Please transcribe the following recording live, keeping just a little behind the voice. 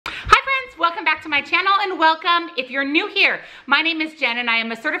welcome back to my channel and welcome if you're new here. My name is Jen and I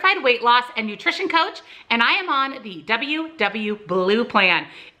am a certified weight loss and nutrition coach and I am on the WW Blue plan.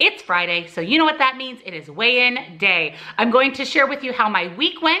 It's Friday, so you know what that means. It is weigh-in day. I'm going to share with you how my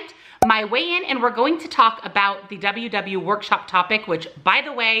week went, my weigh-in, and we're going to talk about the WW workshop topic, which by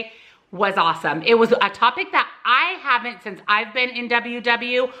the way, was awesome. It was a topic that I haven't, since I've been in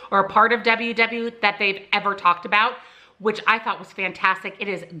WW or a part of WW, that they've ever talked about, which I thought was fantastic. It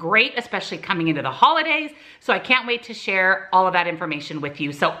is great, especially coming into the holidays. So I can't wait to share all of that information with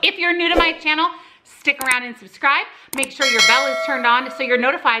you. So if you're new to my channel, stick around and subscribe. Make sure your bell is turned on so you're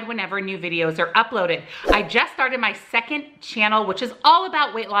notified whenever new videos are uploaded. I just started my second channel, which is all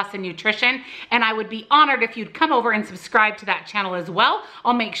about weight loss and nutrition, and I would be honored if you'd come over and subscribe to that channel as well.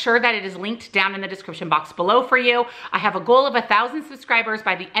 I'll make sure that it is linked down in the description box below for you. I have a goal of 1,000 subscribers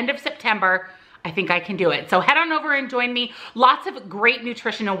by the end of September. I think I can do it. So head on over and join me. Lots of great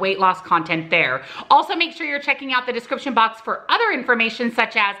nutrition and weight loss content there. Also make sure you're checking out the description box for other information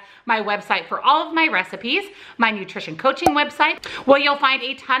such as my website for all of my recipes, my nutrition coaching website, where you'll find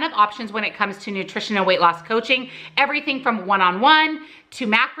a ton of options when it comes to nutrition and weight loss coaching, everything from one-on-one to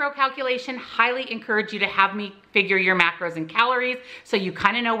macro calculation. Highly encourage you to have me figure your macros and calories so you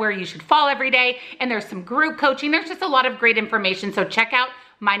kind of know where you should fall every day. And there's some group coaching. There's just a lot of great information. So check out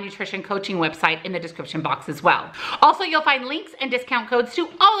my nutrition coaching website in the description box as well. Also, you'll find links and discount codes to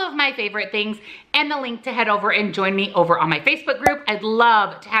all of my favorite things and the link to head over and join me over on my Facebook group. I'd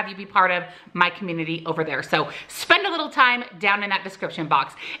love to have you be part of my community over there. So spend a little time down in that description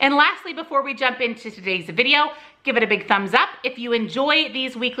box. And lastly, before we jump into today's video, give it a big thumbs up if you enjoy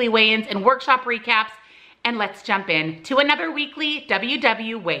these weekly weigh-ins and workshop recaps. And let's jump in to another weekly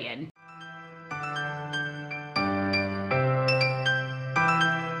WW weigh-in.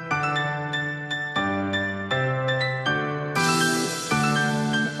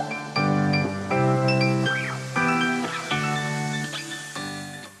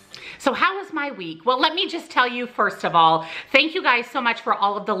 So how was my week? Well, let me just tell you, first of all, thank you guys so much for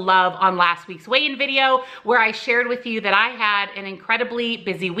all of the love on last week's weigh-in video where I shared with you that I had an incredibly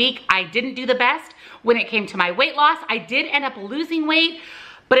busy week. I didn't do the best when it came to my weight loss. I did end up losing weight,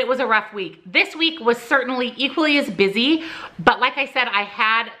 but it was a rough week. This week was certainly equally as busy, but like I said, I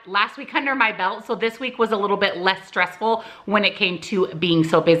had last week under my belt, so this week was a little bit less stressful when it came to being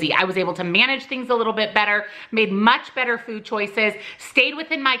so busy. I was able to manage things a little bit better, made much better food choices, stayed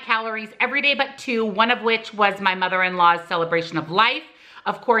within my calories every day but two, one of which was my mother-in-law's celebration of life.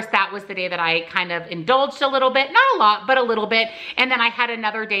 Of course, that was the day that I kind of indulged a little bit, not a lot, but a little bit. And then I had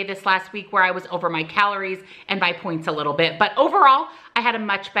another day this last week where I was over my calories and by points a little bit. But overall, I had a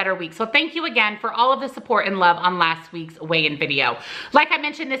much better week. So thank you again for all of the support and love on last week's weigh-in video. Like I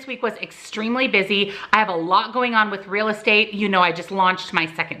mentioned, this week was extremely busy. I have a lot going on with real estate. You know, I just launched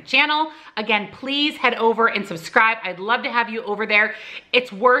my second channel. Again, please head over and subscribe. I'd love to have you over there.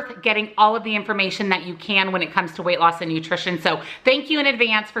 It's worth getting all of the information that you can when it comes to weight loss and nutrition. So thank you in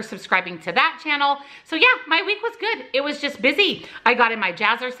advance for subscribing to that channel. So yeah, my week was good. It was just busy. I got in my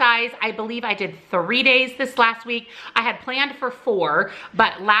jazzercise. I believe I did 3 days this last week. I had planned for 4,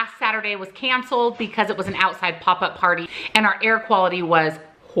 but last Saturday was canceled because it was an outside pop-up party and our air quality was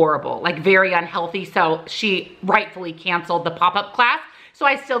horrible, like very unhealthy. So she rightfully canceled the pop-up class. So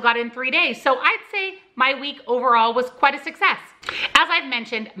I still got in 3 days. So I'd say my week overall was quite a success. As I've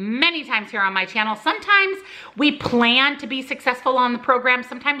mentioned many times here on my channel, sometimes we plan to be successful on the program.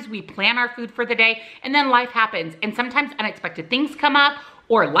 Sometimes we plan our food for the day and then life happens. And sometimes unexpected things come up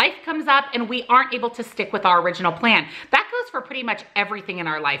or life comes up and we aren't able to stick with our original plan. That goes for pretty much everything in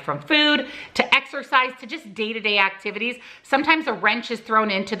our life, from food to exercise to just day-to-day activities. Sometimes a wrench is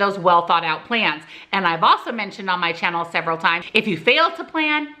thrown into those well thought out plans. And I've also mentioned on my channel several times, if you fail to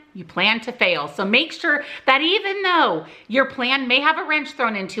plan, you plan to fail. So make sure that even though your plan may have a wrench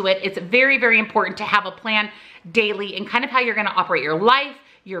thrown into it, it's very, very important to have a plan daily and kind of how you're gonna operate your life,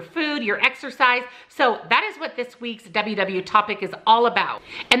 your food, your exercise. So that is what this week's WW topic is all about.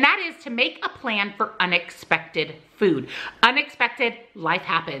 And that is to make a plan for unexpected food. Unexpected life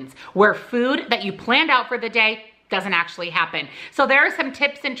happens, where food that you planned out for the day doesn't actually happen. So there are some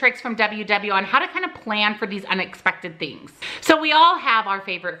tips and tricks from WW on how to kind of plan for these unexpected things. So we all have our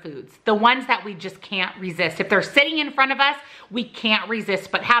favorite foods, the ones that we just can't resist. If they're sitting in front of us, we can't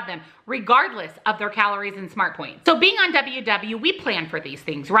resist but have them. regardless of their calories and smart points. So being on WW, we plan for these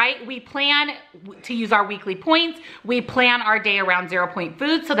things, right? We plan to use our weekly points. We plan our day around 0 point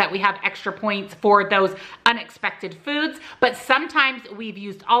foods so that we have extra points for those unexpected foods. But sometimes we've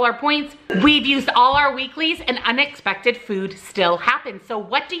used all our points, we've used all our weeklies, and unexpected food still happens. So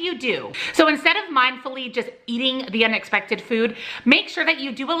what do you do? So instead of mindfully just eating the unexpected food, make sure that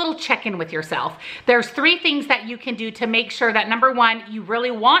you do a little check-in with yourself. There's 3 things that you can do to make sure that number 1, you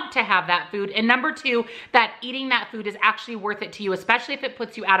really want to have that food, and number 2, that eating that food is actually worth it to you, especially if it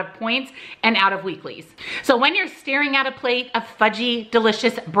puts you out of points and out of weeklies. So when you're staring at a plate of fudgy,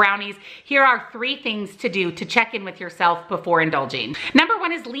 delicious brownies, here are 3 things to do to check in with yourself before indulging. Number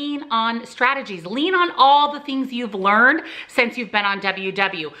 1 is lean on strategies. Lean on all the things you've learned since you've been on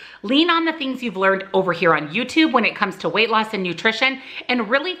WW. Lean on the things you've learned over here on YouTube when it comes to weight loss and nutrition, and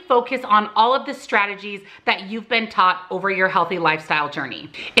really focus on all of the strategies that you've been taught over your healthy lifestyle journey.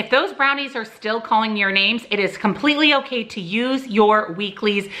 If those brownies are still calling your names, it is completely okay to use your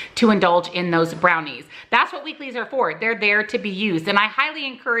weeklies to indulge in those brownies. That's what weeklies are for. They're there to be used, and I highly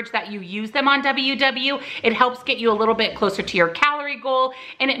encourage that you use them on WW. It helps get you a little bit closer to your calorie goal,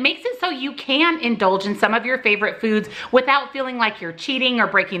 and it makes it so you can indulge in some of your favorite foods without feeling like you're cheating or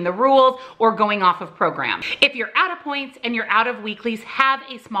breaking the rules or going off of program. If you're out of points and you're out of weeklies, have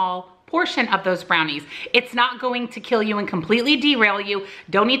a small portion of those brownies. It's not going to kill you and completely derail you.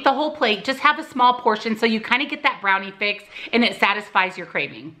 Don't eat the whole plate, just have a small portion so you kind of get that brownie fix and it satisfies your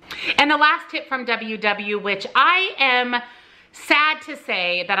craving. And the last tip from WW, which I am sad to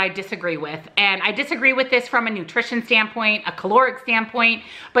say that I disagree with, and I disagree with this from a nutrition standpoint, a caloric standpoint,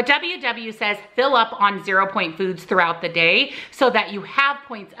 but WW says fill up on 0 point foods throughout the day so that you have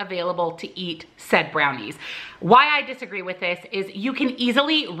points available to eat said brownies. Why I disagree with this is you can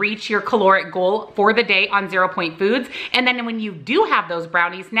easily reach your caloric goal for the day on 0 point foods, and then when you do have those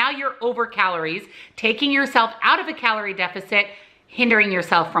brownies, now you're over calories, taking yourself out of a calorie deficit, hindering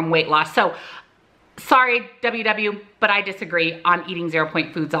yourself from weight loss. So sorry, WW, but I disagree on eating 0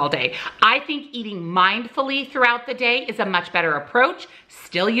 point foods all day. I think eating mindfully throughout the day is a much better approach,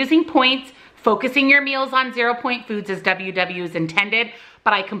 still using points, focusing your meals on 0 point foods as WW is intended,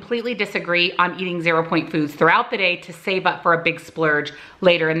 but I completely disagree on eating 0 point foods throughout the day to save up for a big splurge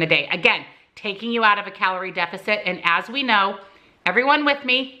later in the day. Again, taking you out of a calorie deficit, and as we know, everyone with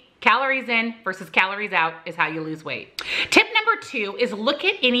me, calories in versus calories out is how you lose weight. Tip number 2 is look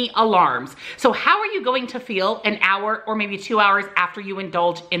at any alarms. So how are you going to feel an hour or maybe 2 hours after you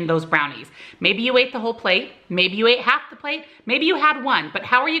indulge in those brownies? Maybe you ate the whole plate, maybe you ate half the plate, maybe you had one, but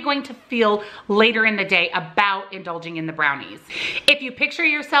how are you going to feel later in the day about indulging in the brownies? If you picture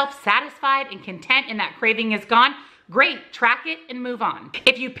yourself satisfied and content and that craving is gone, great, track it and move on.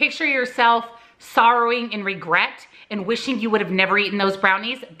 If you picture yourself sorrowing and regret and wishing you would have never eaten those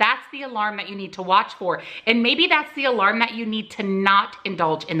brownies, that's the alarm that you need to watch for. And maybe that's the alarm that you need to not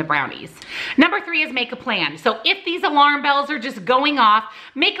indulge in the brownies. Number 3 is make a plan. So if these alarm bells are just going off,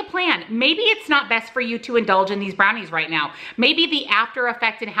 make a plan. Maybe it's not best for you to indulge in these brownies right now. Maybe the after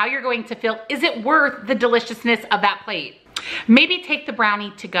effect and how you're going to feel, is it worth the deliciousness of that plate? Maybe take the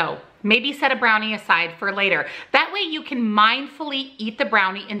brownie to go. Maybe set a brownie aside for later. That way you can mindfully eat the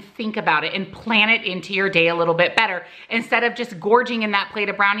brownie and think about it and plan it into your day a little bit better. Instead of just gorging in that plate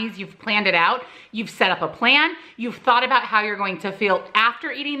of brownies, you've planned it out. You've set up a plan. You've thought about how you're going to feel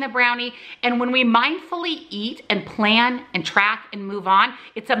after eating the brownie. And when we mindfully eat and plan and track and move on,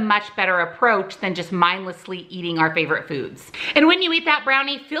 it's a much better approach than just mindlessly eating our favorite foods. And when you eat that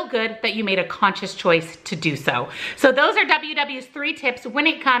brownie, feel good that you made a conscious choice to do so. So those are WW's 3 tips when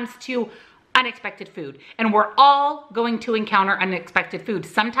it comes to unexpected food. And we're all going to encounter unexpected food.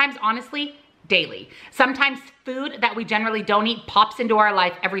 Sometimes, honestly, daily. Sometimes food that we generally don't eat pops into our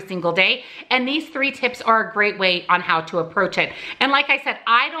life every single day. And these 3 tips are a great way on how to approach it. And like I said,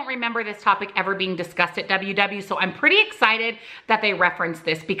 I don't remember this topic ever being discussed at WW, so I'm pretty excited that they reference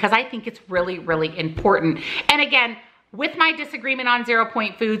this because I think it's really, really important. And again, with my disagreement on 0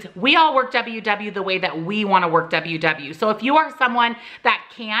 point foods, we all work WW the way that we want to work WW. So if you are someone that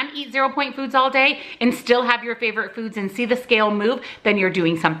can eat 0 point foods all day and still have your favorite foods and see the scale move, then you're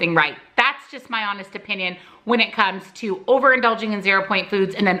doing something right. That's just my honest opinion when it comes to overindulging in 0 point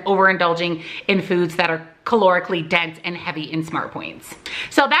foods and then overindulging in foods that are calorically dense and heavy in smart points.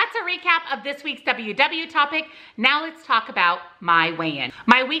 So that's a recap of this week's WW topic. Now let's talk about my weigh-in.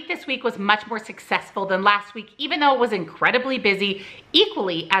 My week this week was much more successful than last week, even though it was incredibly busy,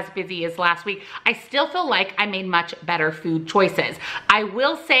 equally as busy as last week. I still feel like I made much better food choices. I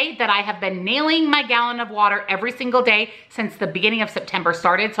will say that I have been nailing my gallon of water every single day since the beginning of September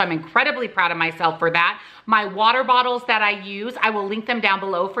started, so I'm incredibly proud of myself for that. My water bottles that I use, I will link them down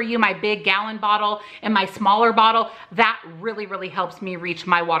below for you. My big gallon bottle and my smaller bottle, that really helps me reach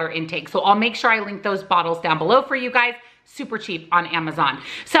my water intake. So I'll make sure I link those bottles down below for you guys. Super cheap on Amazon.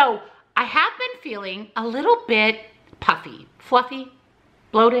 So I have been feeling a little bit puffy, fluffy,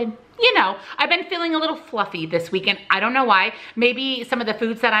 bloated. You know, I've been feeling a little fluffy this week, and I don't know why. Maybe some of the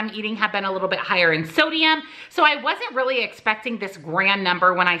foods that I'm eating have been a little bit higher in sodium. So I wasn't really expecting this grand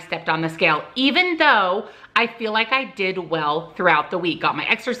number when I stepped on the scale, even though I feel like I did well throughout the week. Got my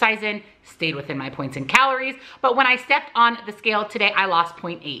exercise in, stayed within my points and calories. But when I stepped on the scale today, I lost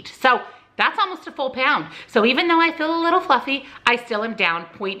 0.8. So that's almost a full pound. So even though I feel a little fluffy, I still am down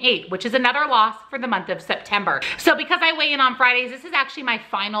 0.8, which is another loss for the month of September. So because I weigh in on Fridays, this is actually my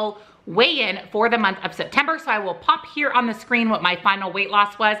final weigh-in for the month of September. So I will pop here on the screen what my final weight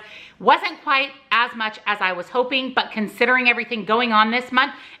loss was. Wasn't quite as much as I was hoping, but considering everything going on this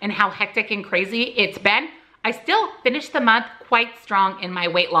month and how hectic and crazy it's been, I still finished the month quite strong in my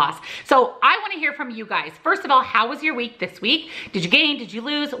weight loss. So I want to hear from you guys. First of all, how was your week this week? Did you gain? Did you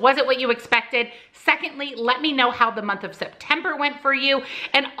lose? Was it what you expected? Secondly, let me know how the month of September went for you.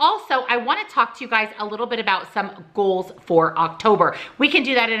 And also, I want to talk to you guys a little bit about some goals for October. We can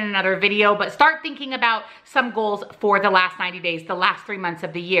do that in another video, but start thinking about some goals for the last 90 days, the last 3 months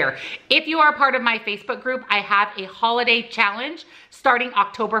of the year. If you are a part of my Facebook group, I have a holiday challenge starting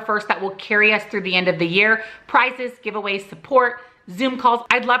October 1st that will carry us through the end of the year. Prizes, giveaways, support, Zoom calls.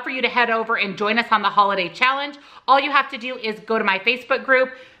 I'd love for you to head over and join us on the holiday challenge. All you have to do is go to my Facebook group,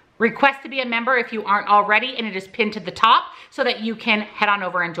 request to be a member if you aren't already, and it is pinned to the top so that you can head on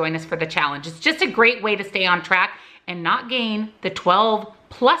over and join us for the challenge. It's just a great way to stay on track and not gain the 12+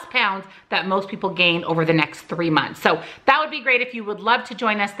 pounds that most people gain over the next 3 months. So that would be great if you would love to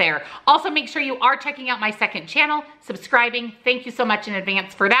join us there. Also, make sure you are checking out my second channel, subscribing. Thank you so much in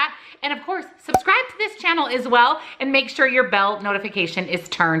advance for that. And of course, subscribe to this channel as well and make sure your bell notification is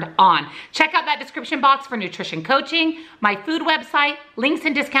turned on. Check out that description box for nutrition coaching, my food website, links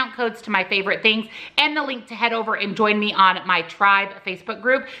and discount codes to my favorite things, and the link to head over and join me on my Tribe Facebook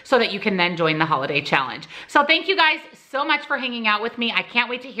group so that you can then join the holiday challenge. So thank you guys so much for hanging out with me. I can't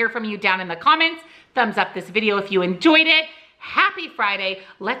wait to hear from you down in the comments. Thumbs up this video if you enjoyed it. Happy Friday.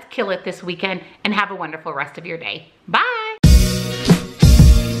 Let's kill it this weekend and have a wonderful rest of your day. Bye.